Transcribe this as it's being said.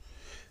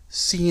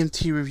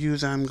CMT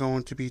Reviews, I'm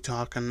going to be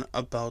talking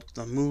about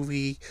the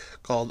movie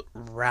called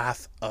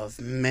Wrath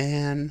of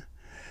Man.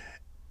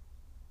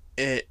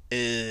 It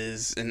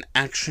is an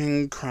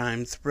action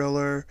crime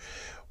thriller.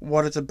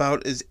 What it's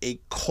about is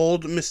a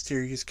cold,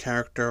 mysterious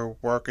character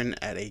working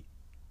at a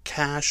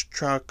cash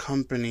truck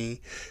company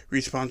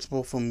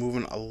responsible for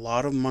moving a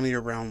lot of money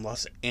around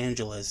Los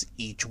Angeles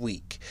each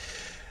week.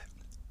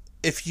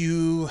 If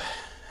you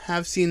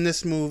have seen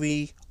this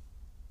movie,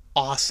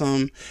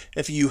 awesome.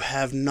 If you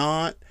have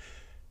not,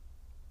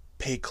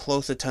 pay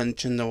close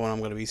attention to what I'm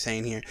going to be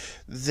saying here.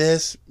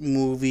 This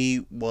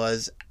movie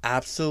was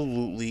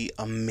absolutely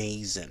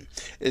amazing.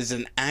 It's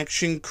an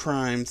action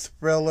crime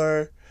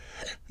thriller.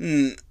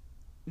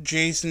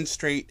 Jason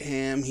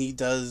Statham, he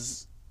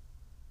does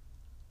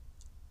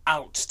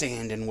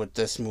outstanding with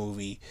this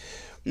movie.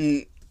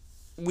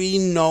 We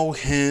know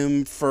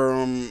him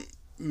from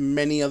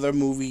many other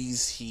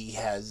movies he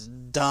has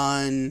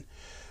done.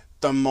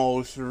 The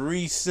most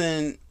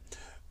recent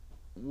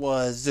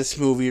was this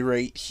movie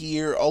right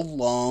here,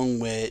 along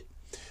with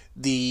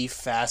the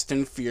Fast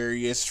and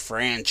Furious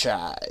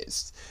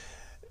franchise.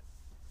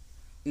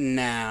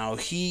 Now,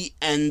 he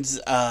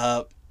ends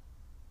up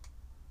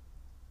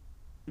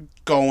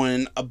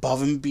going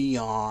above and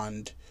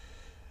beyond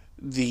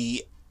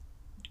the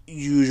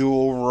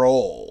usual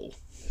role.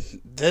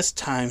 This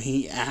time,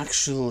 he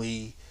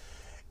actually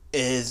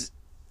is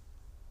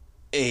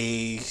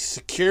a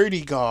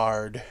security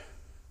guard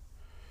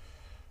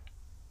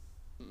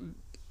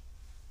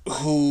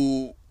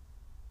who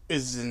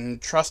is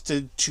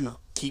entrusted to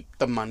keep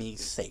the money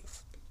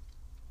safe.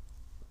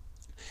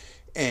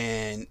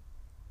 And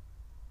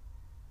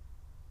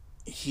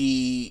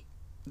he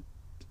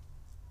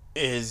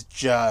is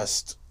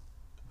just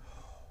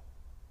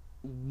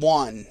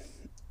one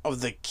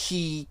of the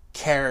key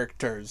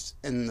characters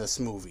in this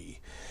movie.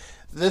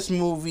 This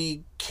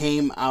movie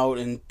came out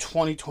in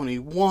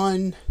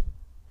 2021,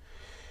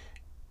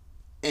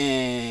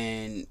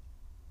 and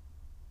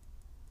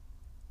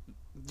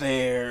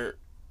there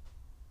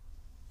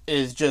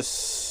is just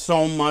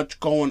so much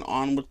going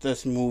on with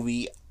this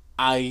movie.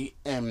 I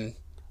am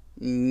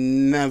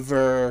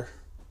never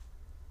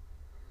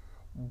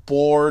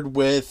bored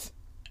with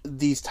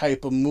these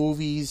type of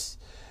movies.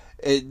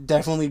 It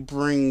definitely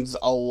brings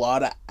a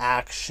lot of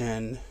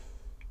action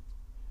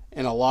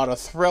and a lot of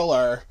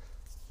thriller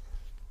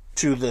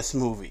to this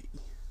movie.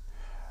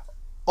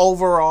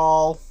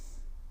 Overall,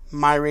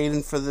 my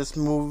rating for this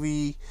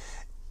movie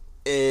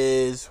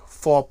is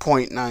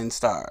 4.9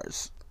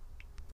 stars.